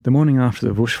The morning after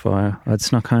the bushfire, I'd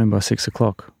snuck home by 6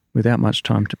 o'clock. Without much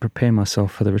time to prepare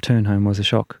myself for the return home was a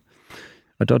shock.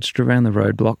 I dodged around the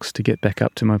roadblocks to get back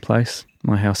up to my place,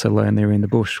 my house alone there in the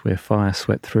bush where fire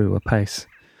swept through apace.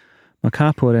 My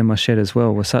carport and my shed as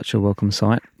well were such a welcome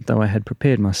sight. Though I had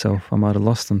prepared myself, I might have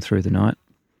lost them through the night.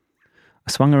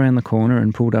 I swung around the corner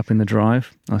and pulled up in the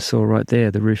drive. I saw right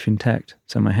there the roof intact,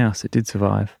 so my house, it did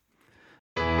survive.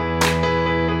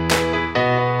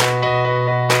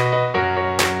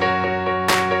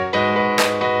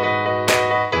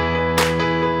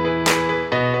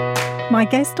 My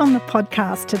guest on the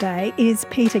podcast today is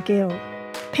Peter Gill.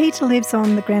 Peter lives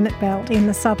on the Granite Belt in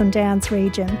the Southern Downs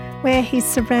region, where he's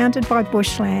surrounded by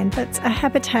bushland that's a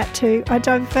habitat to a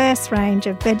diverse range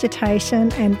of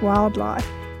vegetation and wildlife,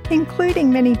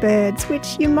 including many birds,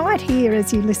 which you might hear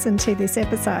as you listen to this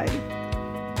episode.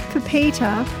 For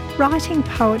Peter, writing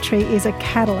poetry is a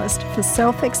catalyst for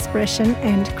self-expression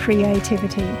and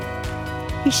creativity.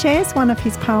 He shares one of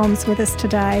his poems with us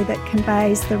today that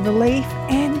conveys the relief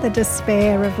and the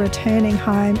despair of returning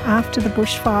home after the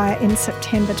bushfire in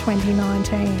September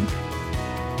 2019.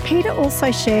 Peter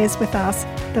also shares with us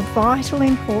the vital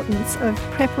importance of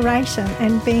preparation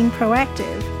and being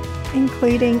proactive,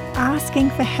 including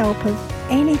asking for help of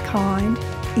any kind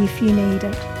if you need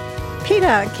it.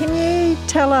 Peter, can you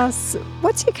tell us,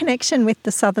 what's your connection with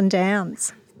the Southern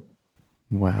Downs?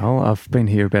 Well, I've been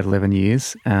here about 11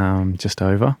 years, just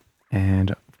over,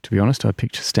 and to be honest, I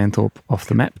picked Stanthorpe off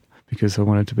the map because I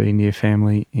wanted to be near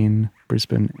family in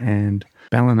Brisbane and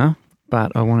Ballina,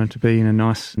 but I wanted to be in a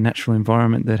nice natural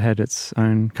environment that had its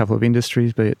own couple of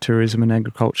industries, be it tourism and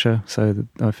agriculture, so that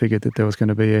I figured that there was going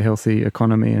to be a healthy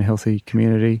economy and a healthy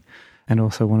community, and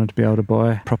also wanted to be able to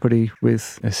buy property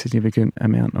with a significant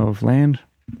amount of land,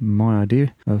 my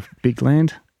idea of big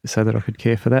land, so that I could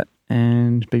care for that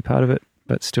and be part of it,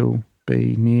 but still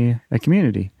be near a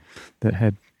community that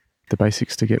had the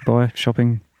basics to get by,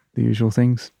 shopping, the usual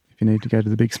things. If you need to go to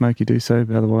the Big Smoke, you do so,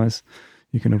 but otherwise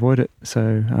you can avoid it.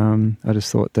 So I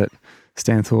just thought that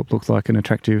Stanthorpe looked like an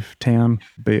attractive town,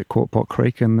 be it Quart Pot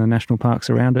Creek and the national parks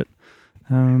around it.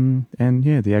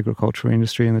 The agricultural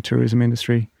industry and the tourism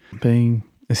industry being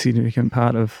a significant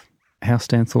part of how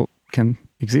Stanthorpe can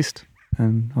exist.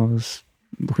 And I was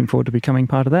looking forward to becoming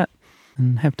part of that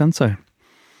and have done so.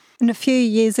 And a few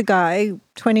years ago,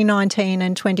 2019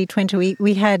 and 2020,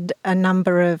 we had a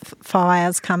number of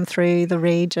fires come through the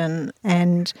region,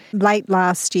 and late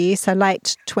last year, so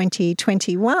late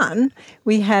 2021,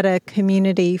 we had a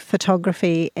community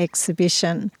photography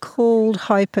exhibition called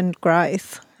Hope and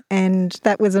Growth, and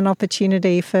that was an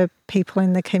opportunity for people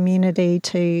in the community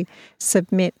to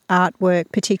submit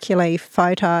artwork, particularly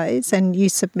photos, and you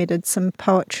submitted some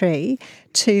poetry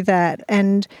to that.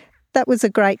 And that was a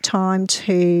great time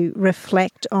to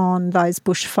reflect on those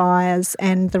bushfires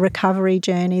and the recovery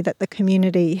journey that the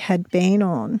community had been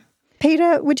on.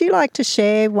 Peter, would you like to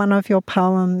share one of your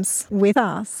poems with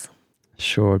us?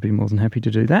 Sure, I'd be more than happy to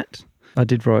do that. I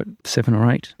did write 7 or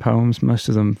 8 poems, most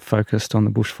of them focused on the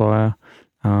bushfire.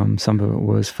 Some of it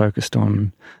was focused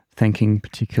on thanking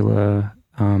particular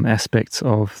aspects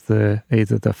of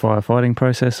either the firefighting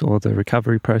process or the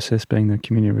recovery process, being the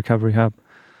Community Recovery Hub.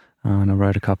 And I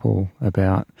wrote a couple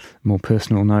about a more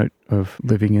personal note of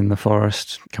living in the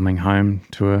forest, coming home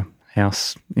to a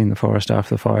house in the forest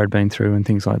after the fire had been through and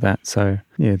things like that. So,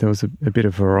 yeah, there was a bit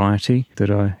of variety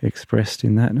that I expressed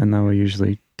in that, and they were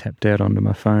usually tapped out onto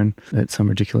my phone at some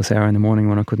ridiculous hour in the morning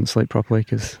when I couldn't sleep properly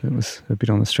because it was a bit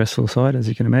on the stressful side, as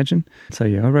you can imagine. So,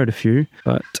 yeah, I wrote a few,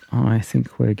 but I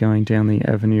think we're going down the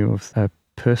avenue of a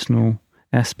personal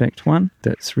aspect one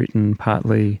that's written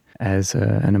partly as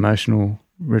an emotional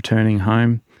returning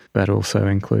home, but also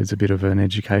includes a bit of an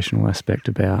educational aspect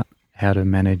about how to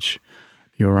manage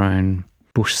your own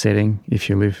bush setting if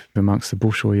you live amongst the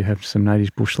bush or you have some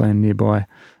native bushland nearby.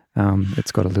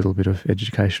 It's got a little bit of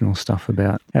educational stuff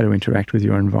about how to interact with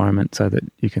your environment so that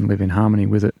you can live in harmony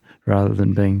with it rather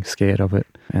than being scared of it,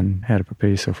 and how to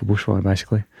prepare yourself for bushfire,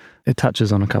 basically. It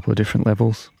touches on a couple of different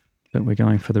levels, but we're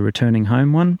going for the returning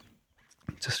home one,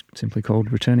 just simply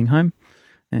called Returning Home,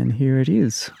 and here it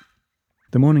is.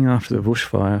 The morning after the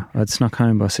bushfire, I'd snuck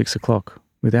home by 6 o'clock.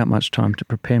 Without much time to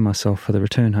prepare myself for the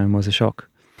return home was a shock.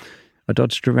 I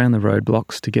dodged around the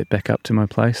roadblocks to get back up to my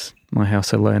place, my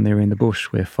house alone there in the bush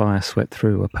where fire swept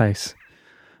through apace.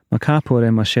 My carport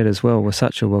and my shed as well were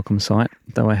such a welcome sight.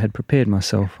 Though I had prepared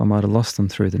myself, I might have lost them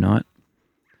through the night.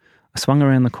 I swung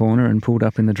around the corner and pulled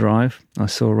up in the drive. I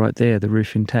saw right there the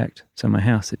roof intact, so my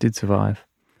house, it did survive.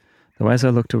 Though as I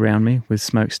looked around me, with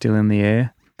smoke still in the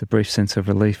air, the brief sense of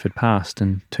relief had passed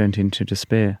and turned into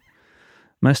despair.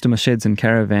 Most of my sheds and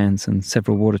caravans and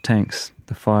several water tanks,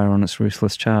 the fire on its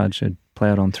ruthless charge had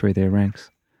ploughed on through their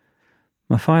ranks.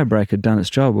 My firebreak had done its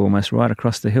job almost right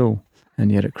across the hill,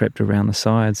 and yet it crept around the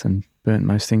sides and burnt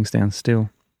most things down still.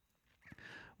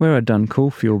 Where I'd done cool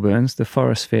fuel burns, the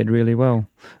forest fared really well.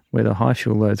 Where the high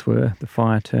fuel loads were, the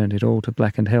fire turned it all to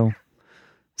blackened hell.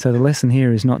 So the lesson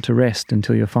here is not to rest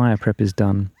until your fire prep is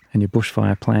done and your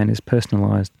bushfire plan is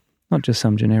personalised, not just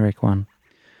some generic one.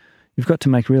 You've got to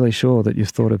make really sure that you've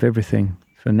thought of everything,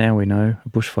 for now we know a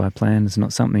bushfire plan is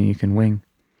not something you can wing.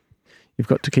 You've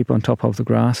got to keep on top of the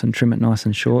grass and trim it nice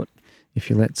and short. If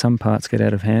you let some parts get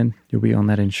out of hand, you'll be on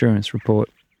that insurance report.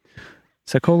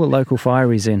 So call the local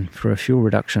fireys in for a fuel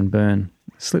reduction burn.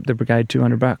 Slip the brigade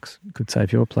 $200. Could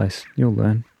save your place. You'll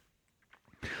learn.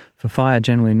 For fire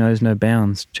generally knows no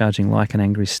bounds, charging like an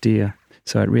angry steer,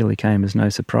 so it really came as no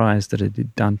surprise that it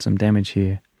had done some damage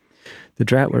here. The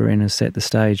drought we're in has set the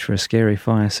stage for a scary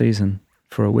fire season.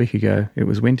 For a week ago, it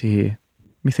was winter here.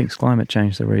 Methinks climate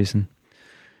change the reason.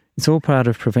 It's all part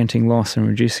of preventing loss and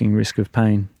reducing risk of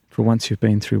pain, for once you've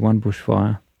been through one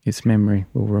bushfire, its memory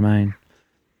will remain.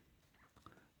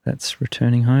 That's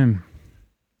returning home.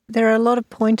 There are a lot of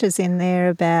pointers in there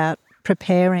about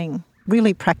preparing,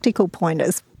 really practical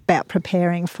pointers about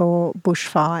preparing for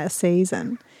bushfire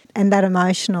season, and that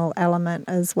emotional element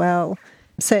as well.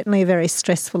 Certainly a very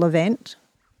stressful event,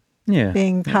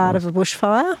 being part of a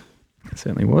bushfire. It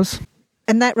certainly was.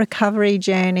 And that recovery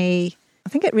journey, I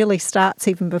think it really starts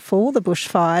even before the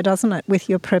bushfire, doesn't it, with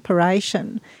your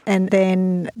preparation. And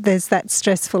then there's that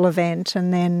stressful event,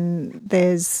 and then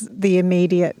there's the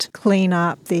immediate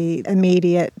clean-up, the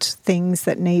immediate things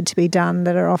that need to be done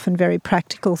that are often very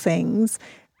practical things.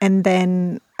 And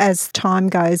then as time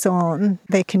goes on,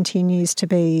 there continues to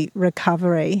be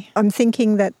recovery. I'm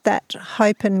thinking that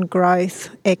Hope and Growth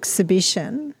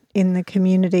exhibition in the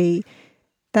community,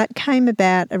 that came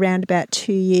about around about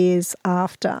 2 years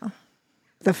after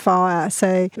the fire.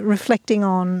 So reflecting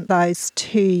on those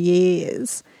 2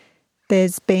 years,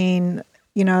 there's been,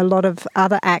 a lot of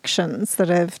other actions that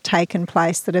have taken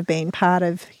place that have been part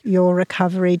of your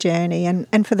recovery journey,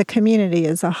 and for the community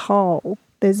as a whole,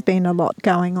 there's been a lot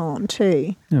going on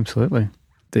too. Absolutely.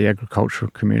 The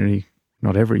agricultural community,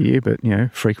 not every year, but,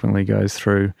 frequently goes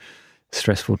through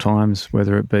stressful times,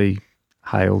 whether it be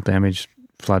hail damage,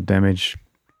 flood damage,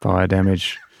 fire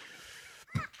damage,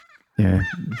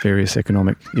 various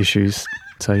economic issues.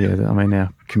 So, our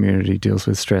community deals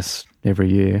with stress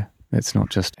every year. It's not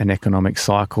just an economic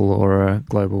cycle or a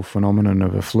global phenomenon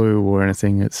of a flu or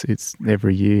anything. It's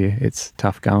every year. It's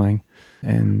tough going.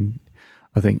 And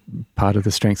I think part of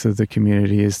the strength of the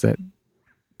community is that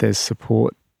there's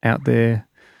support out there,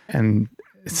 and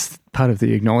it's part of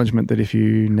the acknowledgement that if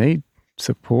you need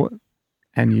support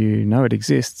and it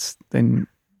exists, then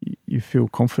you feel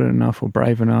confident enough or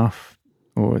brave enough,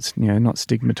 or it's not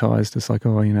stigmatized as like,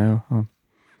 I'm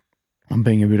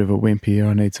being a bit of a wimp here,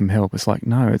 I need some help. It's like,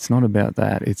 no, it's not about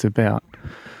that. It's about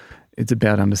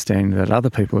understanding that other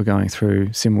people are going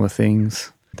through similar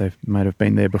things. They might have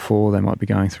been there before, they might be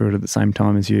going through it at the same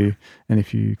time as you, and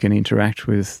if you can interact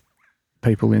with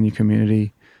people in your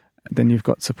community, then you've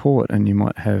got support, and you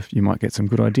might get some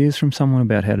good ideas from someone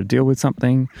about how to deal with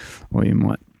something, or you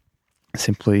might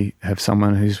simply have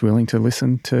someone who's willing to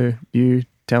listen to you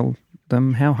tell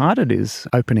them how hard it is.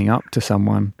 Opening up to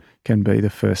someone can be the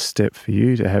first step for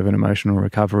you to have an emotional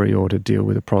recovery, or to deal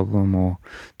with a problem, or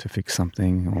to fix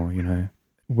something, or,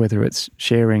 whether it's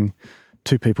sharing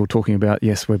two people talking about,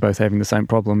 yes, we're both having the same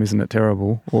problem, isn't it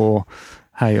terrible? Or,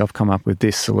 hey, I've come up with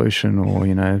this solution,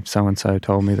 or, so-and-so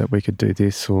told me that we could do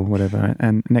this, or whatever.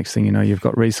 And next thing you know, you've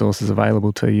got resources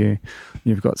available to you.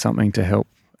 You've got something to help.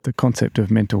 The concept of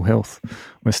mental health,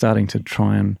 we're starting to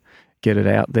try and get it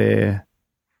out there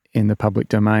in the public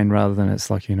domain, rather than it's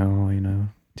like,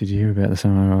 did you hear about this? I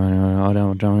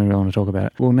don't really want to talk about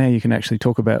it. Well, now you can actually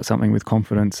talk about something with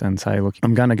confidence and say, look,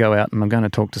 I'm going to go out and I'm going to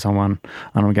talk to someone,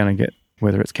 and I'm going to get,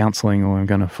 whether it's counselling, or I'm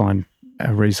going to find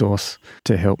a resource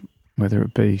to help, whether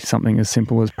it be something as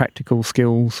simple as practical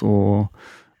skills or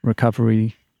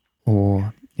recovery,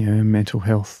 or, mental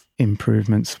health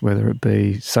improvements, whether it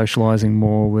be socialising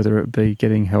more, whether it be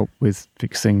getting help with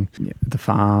fixing the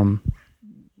farm,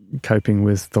 coping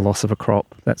with the loss of a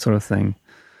crop, that sort of thing.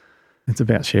 It's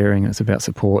about sharing, it's about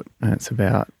support, and it's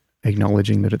about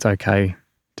acknowledging that it's okay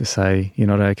to say you're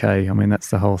not okay. I mean, that's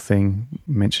the whole thing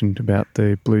mentioned about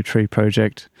the Blue Tree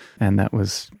Project, and that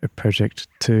was a project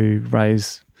to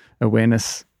raise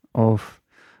awareness of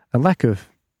a lack of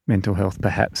mental health,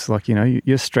 perhaps. Like,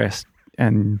 you're stressed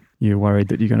and you're worried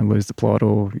that you're going to lose the plot,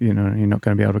 or, you're not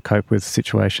going to be able to cope with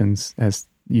situations as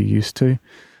you used to,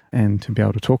 and to be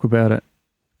able to talk about it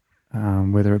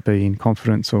whether it be in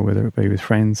confidence or whether it be with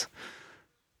friends,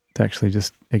 to actually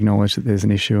just acknowledge that there's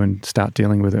an issue and start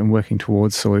dealing with it and working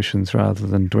towards solutions rather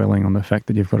than dwelling on the fact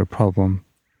that you've got a problem.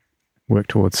 Work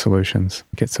towards solutions,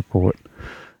 get support.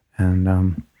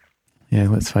 And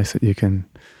let's face it, you can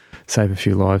save a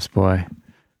few lives by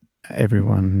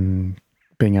everyone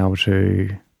being able to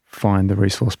find the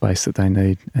resource base that they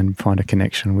need and find a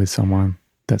connection with someone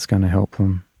that's going to help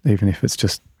them, even if it's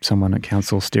just someone at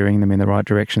council steering them in the right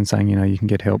direction, saying, you can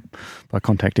get help by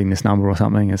contacting this number or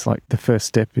something. It's like the first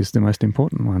step is the most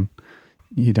important one.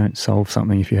 You don't solve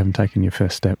something if you haven't taken your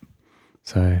first step.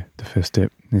 So the first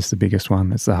step is the biggest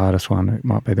one. It's the hardest one. It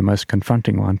might be the most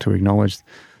confronting one, to acknowledge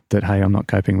that, hey, I'm not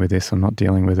coping with this. I'm not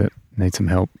dealing with it. Need some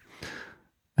help.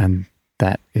 And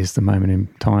that is the moment in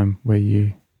time where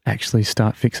you actually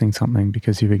start fixing something,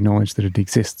 because you've acknowledged that it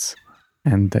exists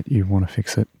and that you want to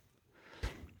fix it.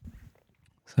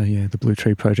 So the Blue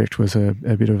Tree Project was a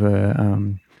bit of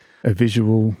a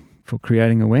visual for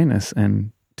creating awareness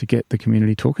and to get the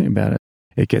community talking about it.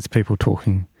 It gets people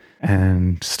talking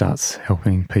and starts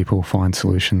helping people find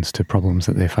solutions to problems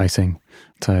that they're facing.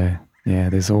 So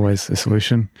there's always a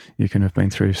solution. You can have been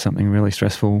through something really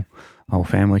stressful. A whole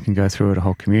family can go through it, a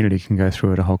whole community can go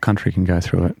through it, a whole country can go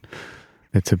through it.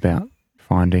 It's about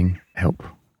finding help.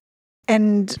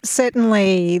 And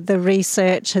certainly the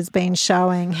research has been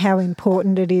showing how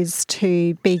important it is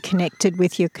to be connected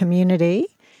with your community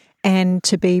and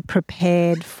to be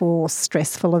prepared for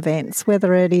stressful events,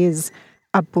 whether it is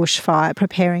a bushfire,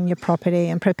 preparing your property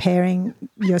and preparing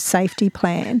your safety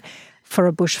plan for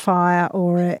a bushfire,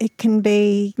 or it can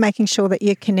be making sure that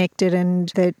you're connected and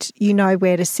that you know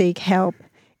where to seek help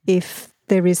if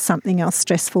there is something else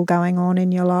stressful going on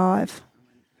in your life.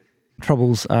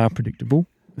 Troubles are predictable.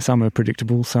 Some are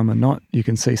predictable, some are not. You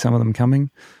can see some of them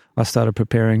coming. I started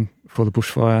preparing for the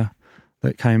bushfire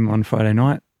that came on Friday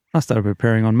night. I started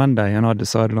preparing on Monday, and I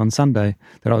decided on Sunday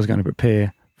that I was going to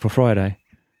prepare for Friday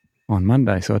on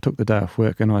Monday. So I took the day off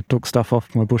work and I took stuff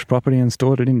off my bush property and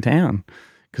stored it in town,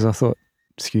 because I thought,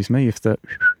 excuse me, if the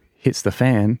hits the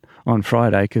fan on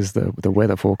Friday, because the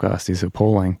weather forecast is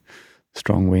appalling,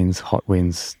 strong winds, hot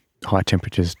winds, high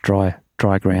temperatures, dry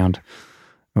ground.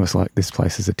 I was like, this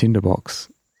place is a tinderbox.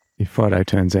 If Friday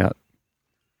turns out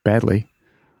badly,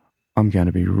 I'm going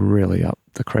to be really up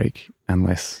the creek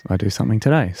unless I do something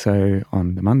today. So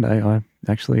on the Monday, I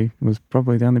actually was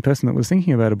probably the only person that was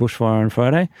thinking about a bushfire on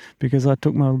Friday, because I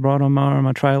took my ride-on mower and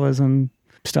my trailers and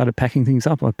started packing things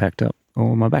up. I packed up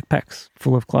all my backpacks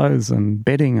full of clothes and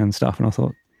bedding and stuff. And I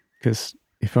thought, because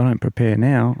if I don't prepare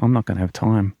now, I'm not going to have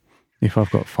time. If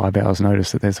I've got 5 hours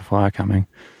notice that there's a fire coming,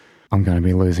 I'm going to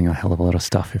be losing a hell of a lot of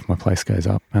stuff if my place goes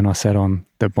up. And I sat on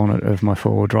the bonnet of my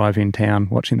four-wheel drive in town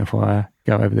watching the fire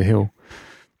go over the hill.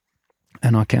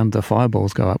 And I counted the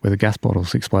fireballs go up with the gas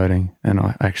bottles exploding. And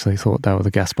I actually thought they were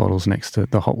the gas bottles next to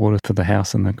the hot water for the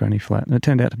house and the granny flat. And it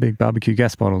turned out to be barbecue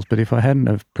gas bottles. But if I hadn't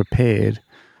have prepared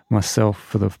myself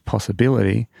for the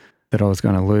possibility that I was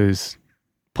going to lose,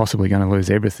 possibly going to lose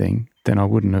everything, then I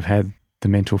wouldn't have had the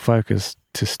mental focus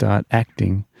to start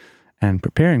acting and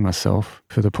preparing myself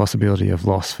for the possibility of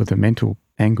loss, for the mental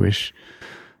anguish.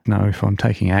 No, if I'm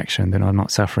taking action, then I'm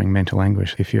not suffering mental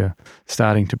anguish. If you're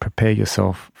starting to prepare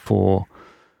yourself for,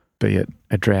 be it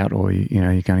a drought, or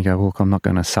you're going to go, look, I'm not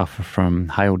going to suffer from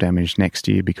hail damage next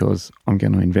year because I'm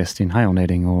going to invest in hail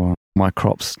netting, or my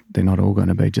crops, they're not all going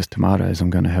to be just tomatoes.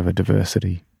 I'm going to have a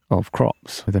diversity of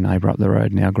crops. The neighbour up the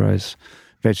road now grows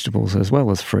vegetables as well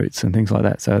as fruits and things like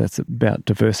that. So that's about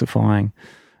diversifying.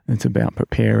 It's about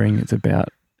preparing. It's about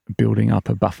building up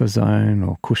a buffer zone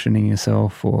or cushioning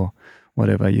yourself or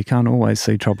whatever. You can't always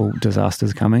see trouble,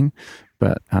 disasters coming,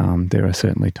 but there are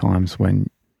certainly times when,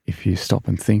 if you stop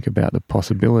and think about the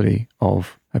possibility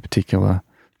of a particular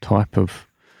type of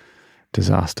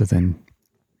disaster, then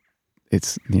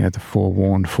it's, the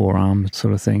forewarned, forearmed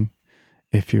sort of thing.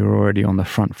 If you're already on the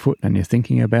front foot and you're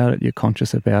thinking about it, you're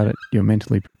conscious about it, you're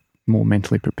more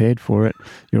mentally prepared for it,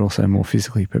 you're also more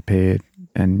physically prepared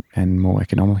and more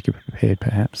economically prepared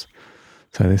perhaps.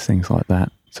 So there's things like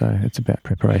that. So it's about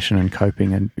preparation and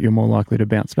coping, and you're more likely to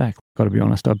bounce back. Got to be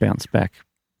honest, I bounced back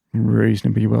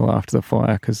reasonably well after the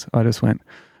fire, because I just went,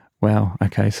 wow,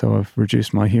 okay, so I've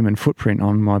reduced my human footprint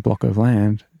on my block of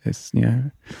land. It's,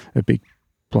 a big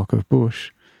block of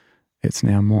bush. It's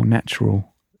now more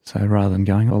natural. So rather than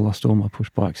going, I lost all my push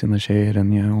bikes in the shed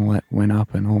and, all that went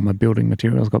up and all my building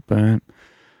materials got burnt.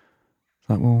 It's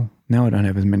like, well, now I don't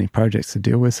have as many projects to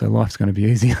deal with, so life's going to be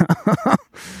easier.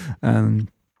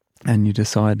 And you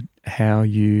decide how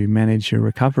you manage your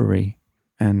recovery.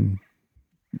 And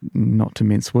not to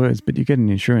mince words, but you get an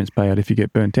insurance payout if you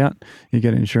get burnt out. You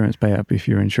get an insurance payout if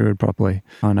you're insured properly.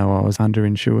 I know I was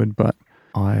underinsured, but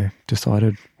I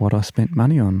decided what I spent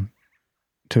money on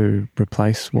to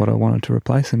replace what I wanted to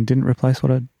replace and didn't replace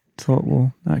what I thought,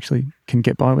 well, I actually can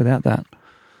get by without that.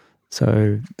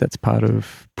 So that's part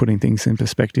of putting things in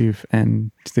perspective, and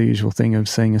the usual thing of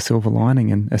seeing a silver lining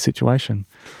in a situation.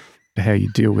 How you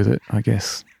deal with it, I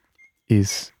guess,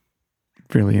 is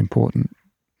really important.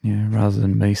 Rather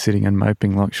than me sitting and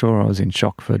moping, like, sure, I was in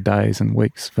shock for days and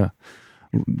weeks for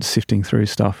sifting through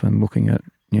stuff and looking at,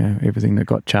 everything that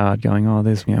got charred, going, oh,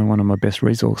 there's, one of my best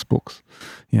resource books.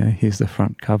 Here's the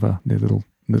front cover, the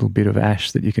little bit of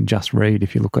ash that you can just read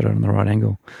if you look at it on the right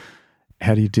angle.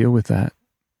 How do you deal with that?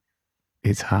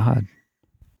 It's hard.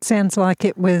 Sounds like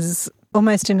it was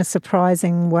almost in a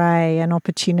surprising way an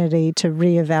opportunity to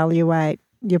reevaluate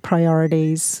your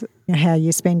priorities, how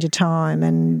you spend your time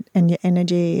and your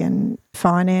energy and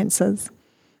finances.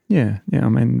 Yeah. I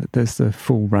mean, there's the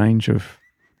full range of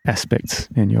aspects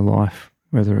in your life,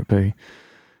 whether it be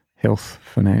health,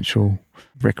 financial,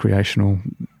 recreational,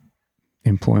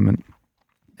 employment,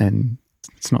 and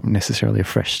it's not necessarily a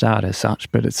fresh start as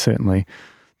such, but it's certainly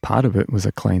part of it was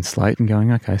a clean slate and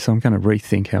going, okay, so I'm going to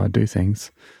rethink how I do things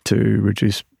to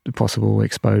reduce the possible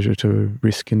exposure to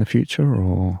risk in the future,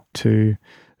 or to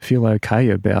feel okay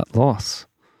about loss.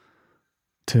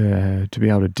 To be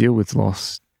able to deal with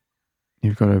loss,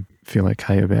 you've got to feel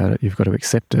okay about it. You've got to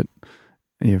accept it.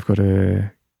 You've got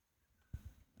to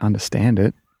understand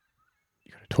it.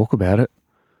 You've got to talk about it.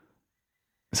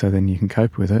 So then you can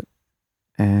cope with it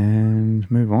and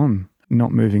move on.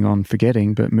 Not moving on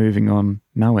forgetting, but moving on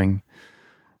knowing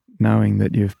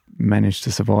that you've managed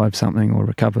to survive something or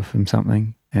recover from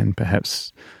something, and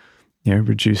perhaps,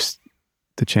 reduce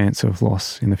the chance of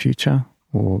loss in the future,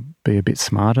 or be a bit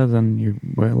smarter than you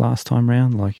were last time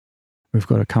round. Like, we've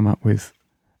got to come up with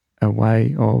a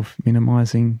way of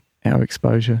minimising our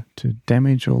exposure to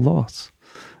damage or loss.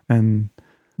 And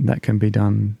that can be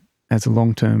done as a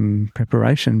long-term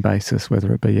preparation basis,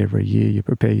 whether it be every year you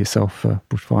prepare yourself for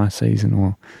bushfire season,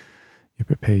 or you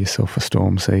prepare yourself for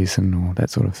storm season, or that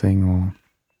sort of thing, or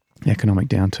economic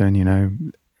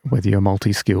downturn, whether you're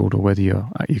multi-skilled or whether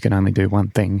you can only do one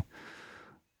thing.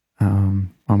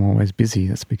 I'm always busy.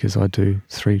 That's because I do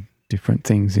 3 different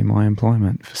things in my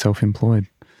employment, for self-employed.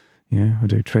 I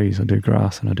do trees, I do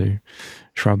grass, and I do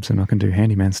shrubs, and I can do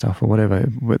handyman stuff or whatever.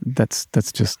 That's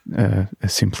just a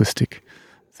simplistic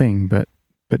thing, but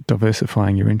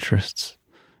diversifying your interests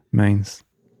means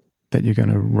that you're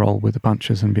going to roll with the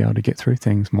punches and be able to get through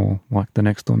things more. Like the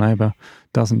next door neighbour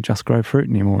doesn't just grow fruit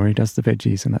anymore, he does the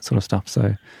veggies and that sort of stuff.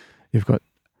 So you've got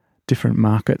different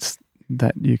markets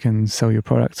that you can sell your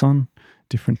products on,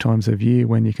 different times of year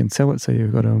when you can sell it, so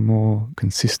you've got a more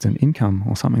consistent income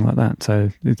or something like that. So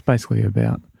it's basically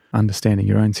about understanding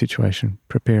your own situation,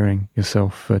 preparing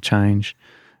yourself for change,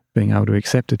 being able to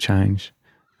accept a change,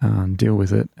 deal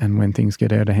with it, and when things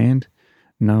get out of hand,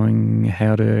 knowing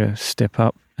how to step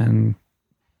up and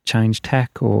change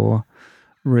tack or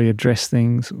readdress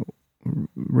things,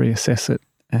 reassess it,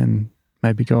 and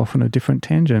maybe go off on a different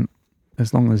tangent.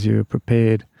 As long as you're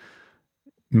prepared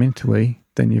mentally,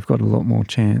 then you've got a lot more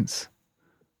chance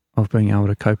of being able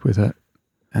to cope with it.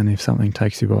 And if something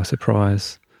takes you by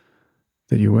surprise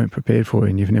that you weren't prepared for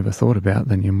and you've never thought about,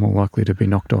 then you're more likely to be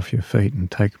knocked off your feet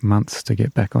and take months to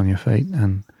get back on your feet.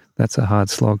 And that's a hard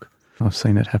slog. I've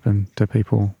seen it happen to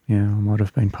people. I might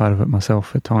have been part of it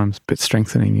myself at times. But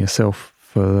strengthening yourself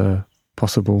for the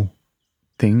possible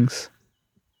things,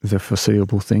 the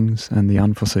foreseeable things and the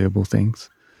unforeseeable things,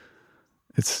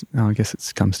 I guess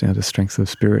it comes down to strength of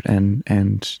spirit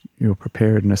and your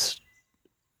preparedness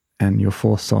and your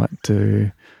foresight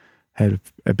to have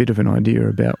a bit of an idea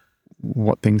about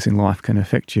what things in life can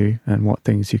affect you and what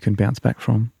things you can bounce back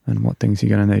from and what things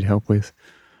you're going to need help with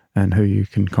and who you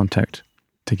can contact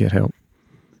to get help.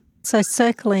 So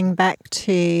circling back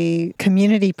to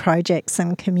community projects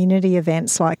and community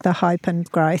events like the Hope and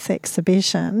Growth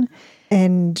exhibition,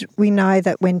 and we know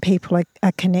that when people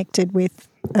are connected with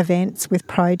events, with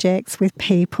projects, with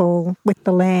people, with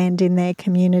the land in their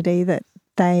community, that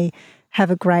they have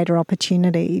a greater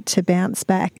opportunity to bounce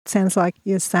back. It sounds like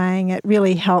you're saying it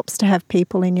really helps to have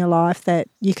people in your life that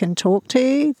you can talk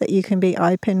to, that you can be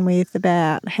open with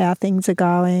about how things are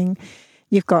going.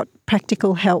 You've got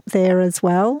practical help there as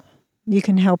well. You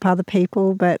can help other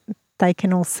people, but they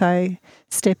can also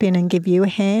step in and give you a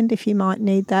hand if you might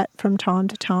need that from time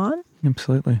to time.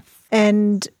 Absolutely.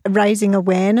 And raising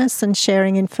awareness and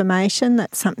sharing information,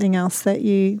 that's something else that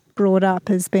you brought up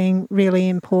as being really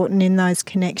important in those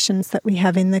connections that we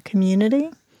have in the community.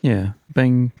 Yeah,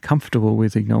 being comfortable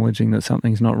with acknowledging that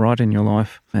something's not right in your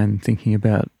life and thinking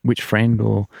about which friend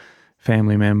or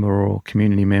family member or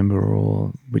community member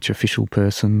or which official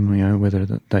person, whether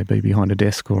they be behind a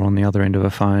desk or on the other end of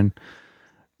a phone,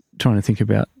 trying to think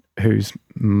about who's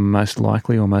most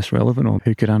likely or most relevant or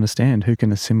who could understand, who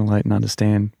can assimilate and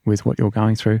understand with what you're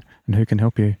going through and who can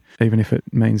help you, even if it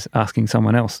means asking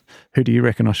someone else, who do you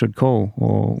reckon I should call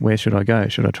or where should I go?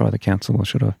 Should I try the council or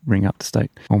should I ring up the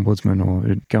state ombudsman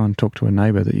or go and talk to a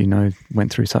neighbour that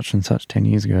went through such and such 10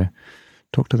 years ago?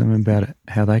 Talk to them about it,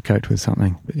 how they coped with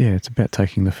something. But yeah, it's about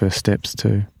taking the first steps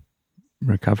to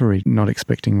recovery, not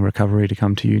expecting recovery to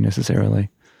come to you necessarily,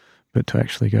 but to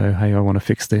actually go, hey, I want to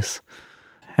fix this.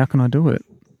 How can I do it?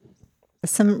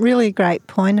 Some really great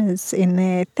pointers in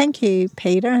there. Thank you,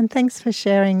 Peter, and thanks for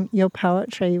sharing your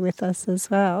poetry with us as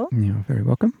well. You're very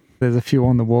welcome. There's a few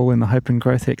on the wall in the Hope and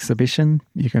Growth exhibition.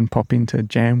 You can pop into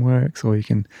Jamworks or you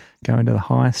can go into the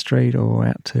High Street or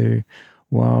out to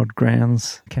Wild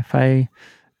Grounds Cafe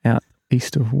out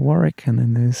east of Warwick, and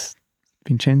then there's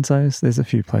Vincenzo's. There's a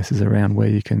few places around where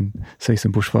you can see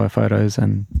some bushfire photos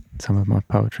and some of my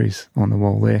poetry's on the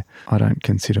wall there. I don't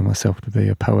consider myself to be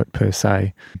a poet per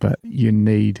se, but you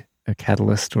need a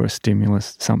catalyst or a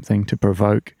stimulus, something to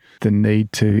provoke the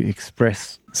need to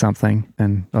express something,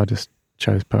 and I just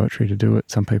chose poetry to do it.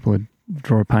 Some people would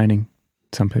draw a painting,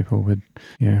 some people would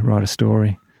write a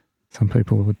story, some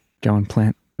people would go and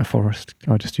plant a forest.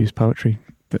 I just use poetry,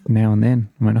 but now and then,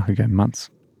 I could go months,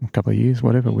 a couple of years,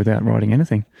 whatever, without writing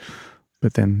anything.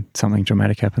 But then something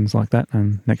dramatic happens like that,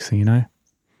 and next thing you know,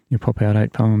 you pop out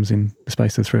 8 poems in the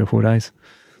space of 3 or 4 days.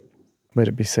 Let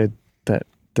it be said that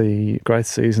the growth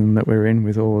season that we're in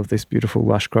with all of this beautiful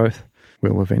lush growth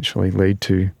will eventually lead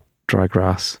to dry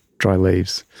grass, dry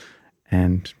leaves,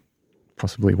 and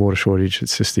possibly water shortage.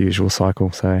 It's just the usual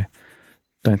cycle. So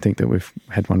don't think that we've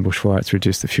had one bushfire, it's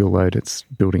reduced the fuel load, it's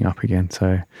building up again.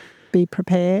 So be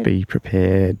prepared. Be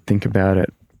prepared, think about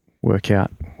it, work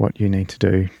out what you need to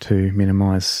do to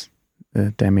minimise the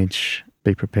damage,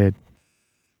 be prepared.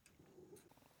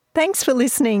 Thanks for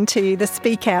listening to the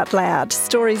Speak Out Loud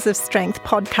Stories of Strength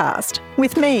podcast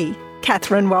with me,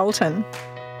 Catherine Walton.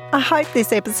 I hope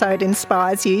this episode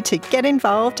inspires you to get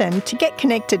involved and to get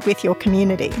connected with your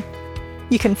community.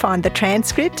 You can find the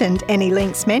transcript and any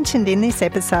links mentioned in this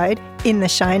episode in the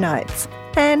show notes.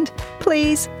 And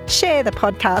please share the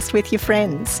podcast with your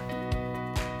friends.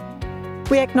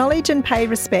 We acknowledge and pay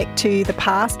respect to the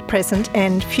past, present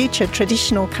and future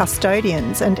traditional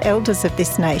custodians and elders of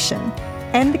this nation,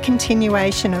 and the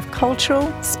continuation of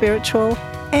cultural, spiritual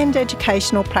and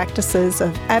educational practices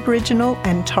of Aboriginal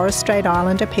and Torres Strait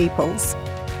Islander peoples.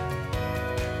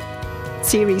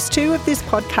 Series 2 of this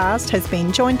podcast has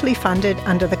been jointly funded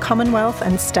under the Commonwealth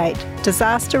and State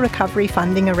Disaster Recovery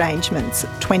Funding Arrangements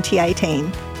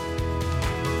 2018.